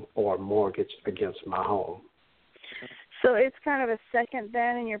loan or a mortgage against my home. So it's kind of a second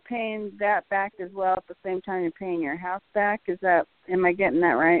then, and you're paying that back as well at the same time you're paying your house back? Am I getting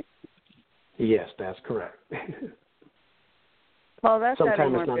that right? Yes, that's correct. Well, that's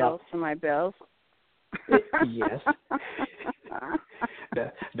adding more bills to my bills. Yes.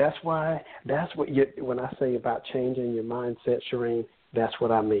 That's what when I say about changing your mindset, Shireen, that's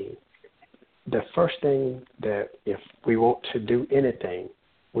what I mean. the first thing that if we want to do anything,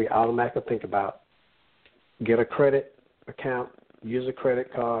 we automatically think about get a credit account, use a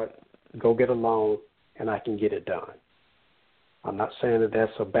credit card, go get a loan, and I can get it done. I'm not saying that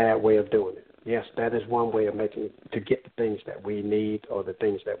that's a bad way of doing it. Yes, that is one way of to get the things that we need or the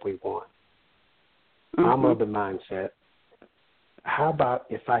things that we want. Mm-hmm. I'm of the mindset, how about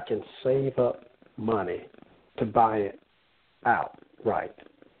if I can save up money to buy it outright?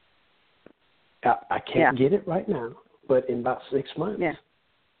 I can't get it right now, but in about 6 months,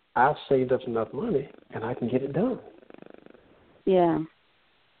 I've saved up enough money and I can get it done. Yeah.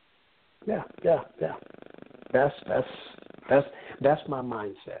 Yeah. That's my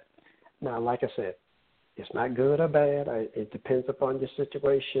mindset. Now, like I said, it's not good or bad. It depends upon your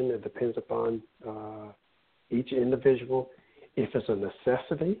situation. It depends upon each individual. If it's a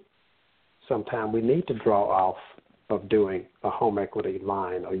necessity, sometimes we need to draw off of doing a home equity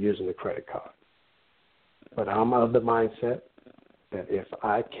line or using a credit card. But I'm of the mindset that if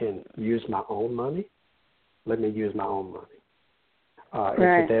I can use my own money, let me use my own money.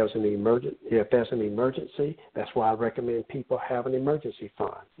 If there's an emergency, that's why I recommend people have an emergency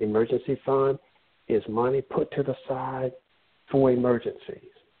fund. Emergency fund is money put to the side for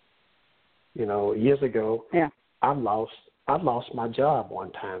emergencies. You know, years ago, I lost my job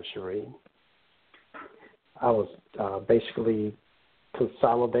one time, Shireen. I was basically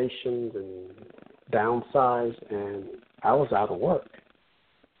consolidations and downsized, and I was out of work.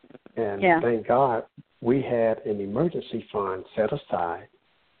 And thank God we had an emergency fund set aside,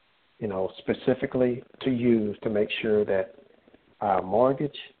 you know, specifically to use to make sure that our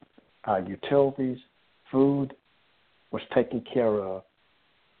mortgage, our utilities, food was taken care of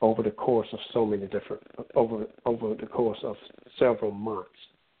over the course of so many different, over the course of several months,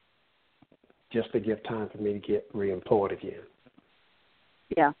 just to give time for me to get reemployed again.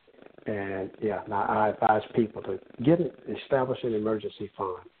 Yeah. And, now I advise people to establish an emergency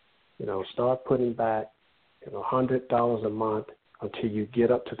fund. You know, start putting back, $100 a month until you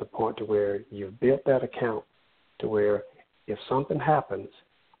get up to the point to where you've built that account to where if something happens,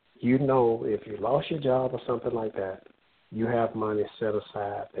 you know if you lost your job or something like that, you have money set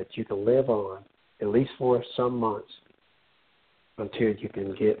aside that you can live on at least for some months until you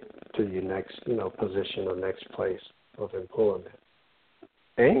can get to your next, position or next place of employment.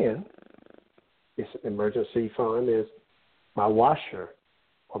 And this emergency fund is my washer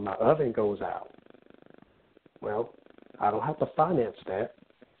or my oven goes out. Well, I don't have to finance that.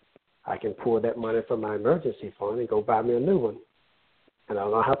 I can pour that money from my emergency fund and go buy me a new one. And I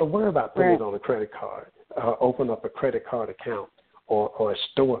don't have to worry about putting it on a credit card, open up a credit card account or a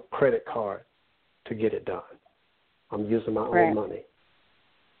store credit card to get it done. I'm using my own money.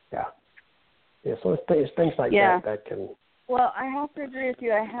 Yeah, so it's things like that can... Well, I have to agree with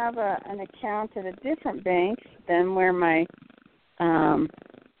you. I have an account at a different bank than where my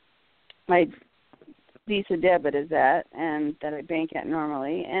my Visa debit is at, and that I bank at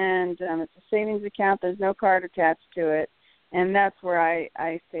normally. And it's a savings account. There's no card attached to it, and that's where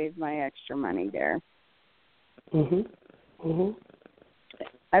I save my extra money there. Mhm. Mhm.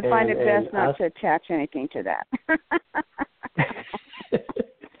 I find it best not to attach anything to that.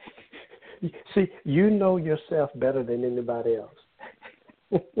 See, you know yourself better than anybody else.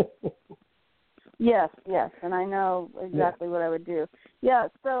 Yes, and I know exactly what I would do. Yeah,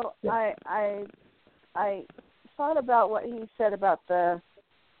 so I thought about what he said about the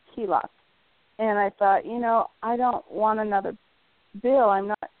HELOC, and I thought, I don't want another bill. I'm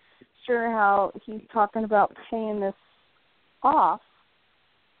not sure how he's talking about paying this off,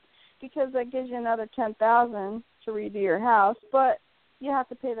 because that gives you another $10,000 to redo your house, but you have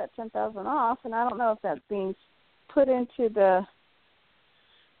to pay that $10,000 off, and I don't know if that's being put into the.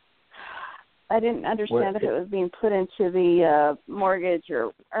 I didn't understand if it was being put into the mortgage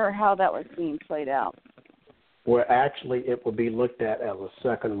or how that was being played out. Well, actually, it will be looked at as a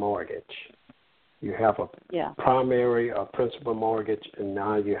second mortgage. You have a primary or principal mortgage, and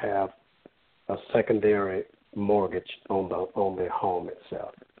now you have a secondary mortgage on the home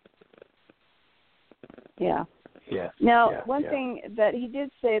itself. Yeah. Yeah. Now, one thing that he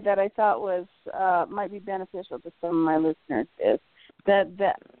did say that I thought was might be beneficial to some of my listeners is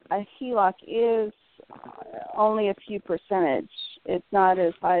that a HELOC is only a few percentage. It's not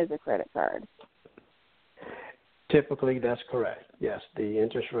as high as a credit card. Typically, that's correct. Yes, the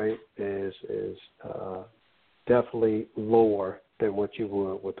interest rate is definitely lower than what you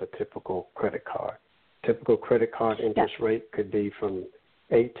would with a typical credit card. Typical credit card interest rate could be from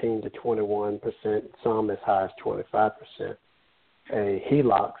 18 to 21%, some as high as 25%. A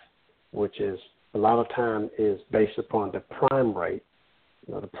HELOC, which is a lot of time is based upon the prime rate,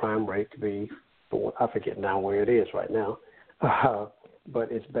 the prime rate to be, I forget now where it is right now,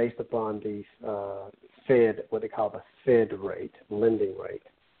 but it's based upon the Fed, what they call the Fed rate, lending rate,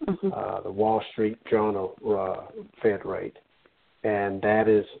 the Wall Street Journal Fed rate, and that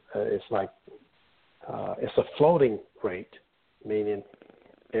is it's like it's a floating rate, meaning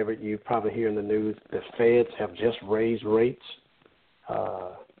you probably hear in the news the Feds have just raised rates.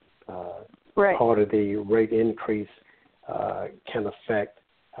 Right. Part of the rate increase can affect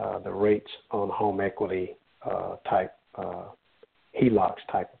the rates on home equity type HELOCs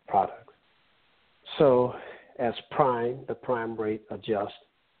type of products. So as the prime rate adjusts,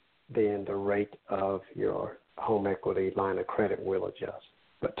 then the rate of your home equity line of credit will adjust.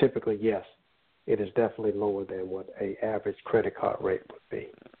 But typically, yes, it is definitely lower than what an average credit card rate would be.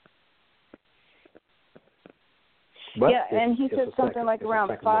 But yeah, and he said something like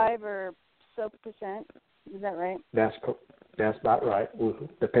around 5 or so %. Is that right? That's about right.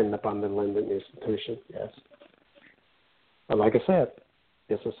 Depending upon the lending institution, yes. But like I said,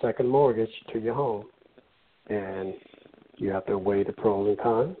 it's a second mortgage to your home, and you have to weigh the pros and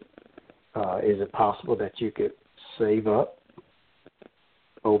cons. Is it possible that you could save up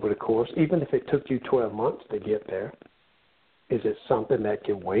over the course, even if it took you 12 months to get there? Is it something that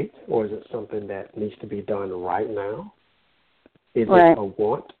can wait, or is it something that needs to be done right now? Is it a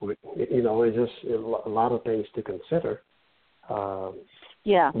want? It's just a lot of things to consider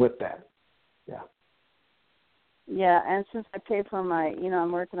with that. Yeah. Yeah, and since I pay for my,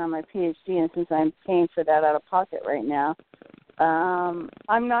 I'm working on my PhD, and since I'm paying for that out of pocket right now,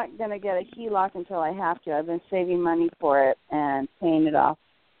 I'm not going to get a HELOC until I have to. I've been saving money for it and paying it off,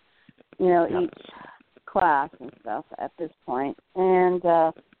 each class and stuff at this point. And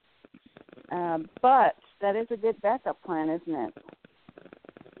but that is a good backup plan, isn't it?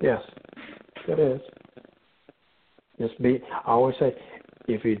 Yes, it is. I always say,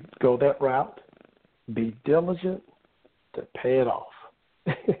 if you go that route, be diligent to pay it off.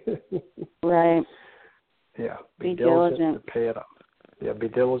 Right. Yeah, be diligent to pay it off. Yeah, be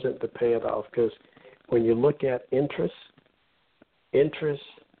diligent to pay it off, because when you look at interest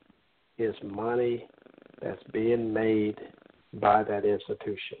is money that's being made by that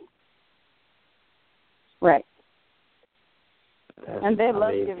institution. Right. And they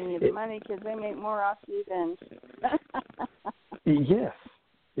love giving you the money because they make more off you than. Yes.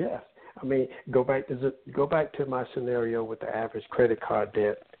 I mean, go back to my scenario with the average credit card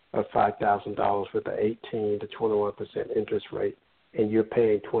debt of $5,000 with the 18 to 21% interest rate, and you're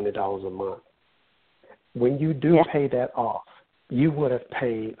paying $20 a month. When you do pay that off, you would have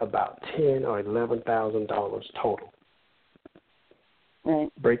paid about $10,000 or $11,000 total.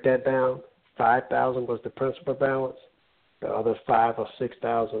 Right. Break that down. $5,000 was the principal balance. The other $5,000 or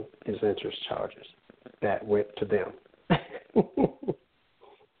 $6,000 is interest charges that went to them.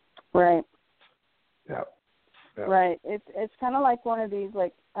 Right. Yeah. Right. It's kind of like one of these,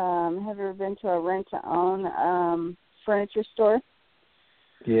 like, have you ever been to a rent-to-own furniture store?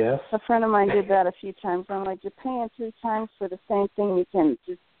 Yes. A friend of mine did that a few times. I'm like, you're paying 3 times for the same thing you can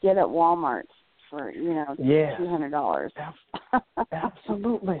just get at Walmart for, $200.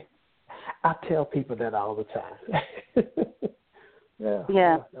 Absolutely. I tell people that all the time.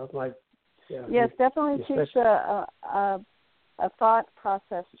 Yeah. I was like, yes, definitely takes a thought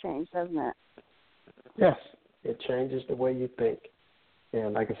process change, doesn't it? Yes, it changes the way you think.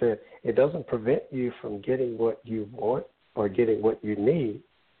 And like I said, it doesn't prevent you from getting what you want or getting what you need.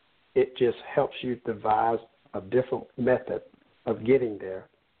 It just helps you devise a different method of getting there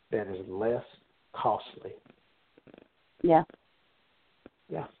that is less costly. Yeah.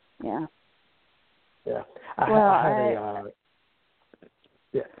 Yeah. Yeah. Yeah. I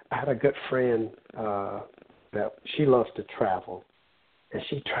had a good friend that she loves to travel, and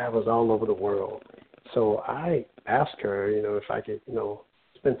she travels all over the world. So I asked her, if I could,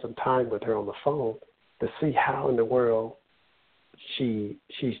 spend some time with her on the phone to see how in the world she's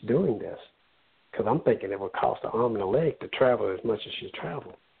doing this. Because I'm thinking it would cost an arm and a leg to travel as much as she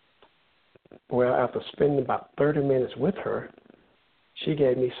traveled. Well, after spending about 30 minutes with her, she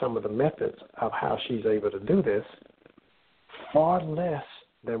gave me some of the methods of how she's able to do this, far less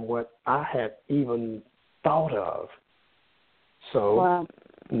than what I had even thought of. So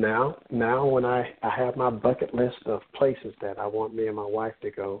now when I have my bucket list of places that I want me and my wife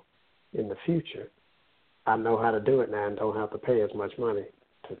to go in the future, I know how to do it now and don't have to pay as much money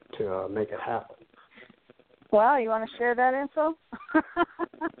to make it happen. Wow, you want to share that info?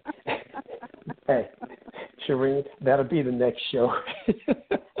 Hey, Shireen, that'll be the next show.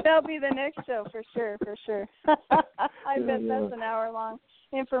 That'll be the next show for sure. I bet that's an hour-long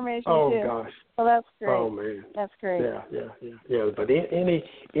information too. Oh gosh. Well, that's great. Oh man. That's great. Yeah. But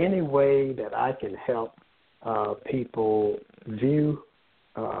any way that I can help people view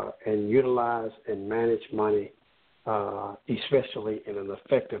and utilize and manage money, especially in an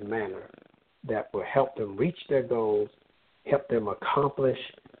effective manner, that will help them reach their goals, help them accomplish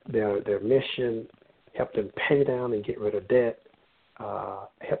their mission, help them pay down and get rid of debt,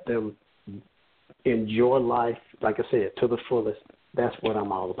 help them enjoy life, like I said, to the fullest. That's what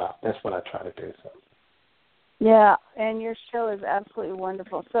I'm all about. That's what I try to do. So. Yeah, and your show is absolutely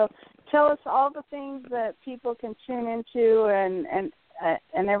wonderful. So tell us all the things that people can tune into and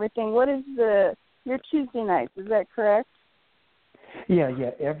everything. What is your Tuesday nights? Is that correct? Yeah.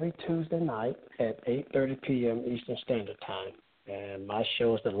 Every Tuesday night at 8:30 p.m. Eastern Standard Time. And my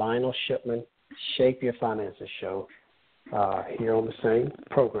show is the Lionel Shipman Shape Your Finances show here on the same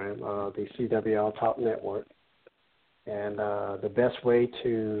program, the CWR Talk Network. And the best way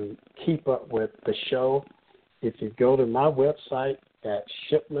to keep up with the show, if you go to my website at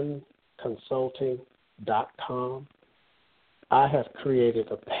shipmanconsulting.com, I have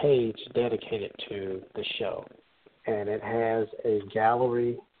created a page dedicated to the show. And it has a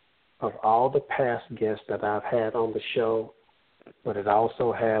gallery of all the past guests that I've had on the show, but it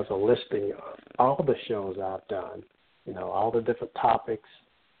also has a listing of all the shows I've done, all the different topics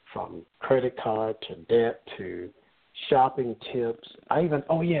from credit card to debt to shopping tips. I even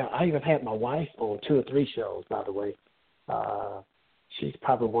had my wife on 2 or 3 shows, by the way. She's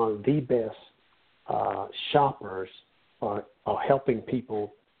probably one of the best shoppers or helping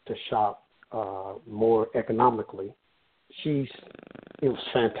people to shop more economically. It was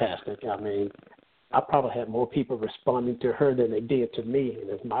fantastic. I mean, I probably had more people responding to her than they did to me, and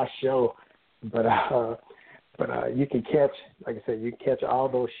it's my show. But you can catch, like I said, you can catch all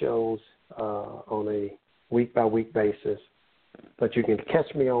those shows on a week-by-week basis. But you can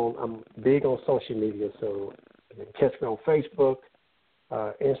catch me I'm big on social media, so you can catch me on Facebook,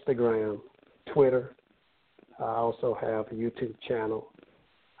 Instagram, Twitter. I also have a YouTube channel.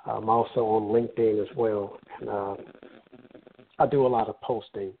 I'm also on LinkedIn as well. And I do a lot of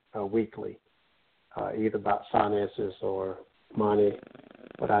posting weekly, either about finances or money.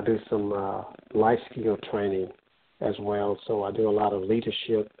 But I do some life skill training as well. So I do a lot of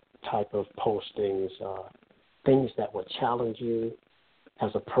leadership type of postings, things that will challenge you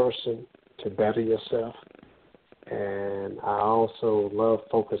as a person to better yourself. And I also love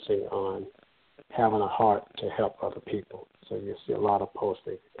focusing on having a heart to help other people. So you see a lot of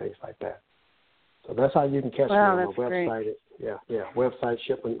postings, things like that. So that's how you can catch me on my website. Website,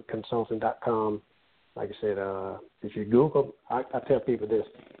 shipmanconsulting.com. Like I said, if you Google, I tell people this,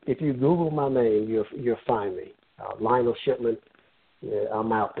 if you Google my name, you'll find me. Lionel Shipman,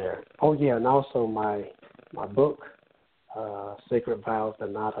 I'm out there. Oh, yeah, and also my book, Sacred Vows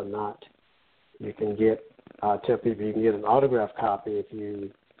That Not Are Not, you can get, I tell people you can get an autographed copy if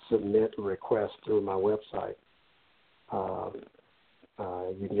you submit a request through my website.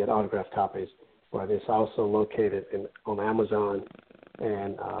 You can get autographed copies, but it's also located on Amazon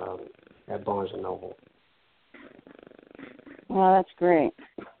and at Barnes & Noble. Well, that's great.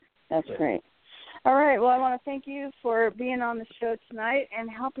 That's great. All right. Well, I want to thank you for being on the show tonight and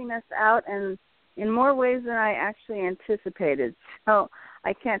helping us out in more ways than I actually anticipated. So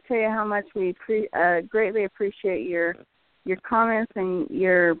I can't tell you how much we greatly appreciate your comments and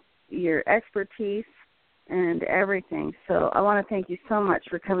your expertise and everything. So I want to thank you so much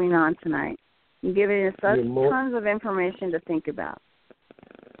for coming on tonight and giving us tons of information to think about.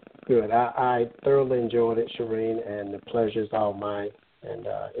 Good. I thoroughly enjoyed it, Shireen, and the pleasure's all mine. And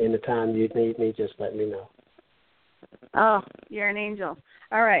anytime you need me, just let me know. Oh, you're an angel.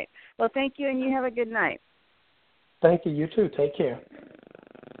 All right. Well, thank you, and you have a good night. Thank you. You too. Take care.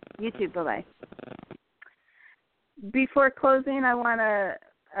 You too. Bye-bye. Before closing, I want to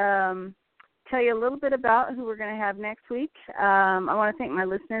tell you a little bit about who we're going to have next week. I want to thank my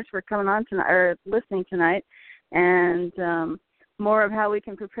listeners for coming on tonight or listening tonight, and more of how we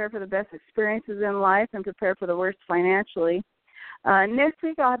can prepare for the best experiences in life and prepare for the worst financially. Next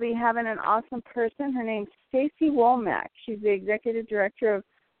week, I'll be having an awesome person. Her name's Stacy Womack. She's the executive director of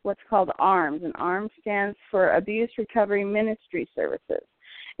what's called ARMS, and ARMS stands for Abuse Recovery Ministry Services.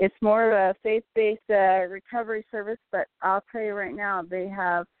 It's more of a faith-based recovery service, but I'll tell you right now, they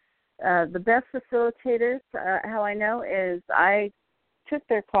have the best facilitators. How I know is I took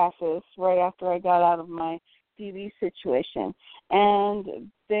their classes right after I got out of my DV situation,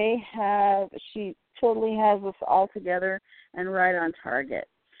 and she totally has us all together and right on target.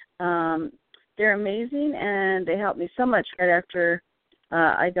 they're amazing, and they helped me so much right after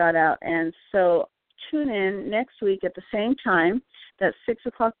I got out. And so tune in next week at the same time. That's 6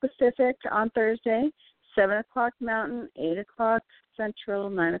 o'clock Pacific on Thursday, 7 o'clock Mountain, 8 o'clock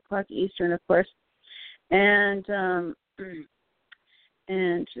Central, 9 o'clock Eastern, of course. And to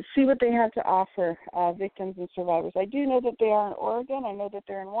see what they have to offer victims and survivors. I do know that they are in Oregon. I know that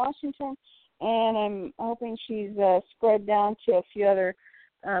they're in Washington. And I'm hoping she's spread down to a few other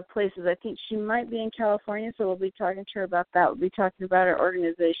places. I think she might be in California, so we'll be talking to her about that. We'll be talking about her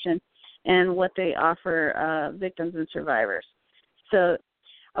organization and what they offer victims and survivors. So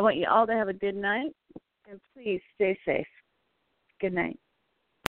I want you all to have a good night, and please stay safe. Good night.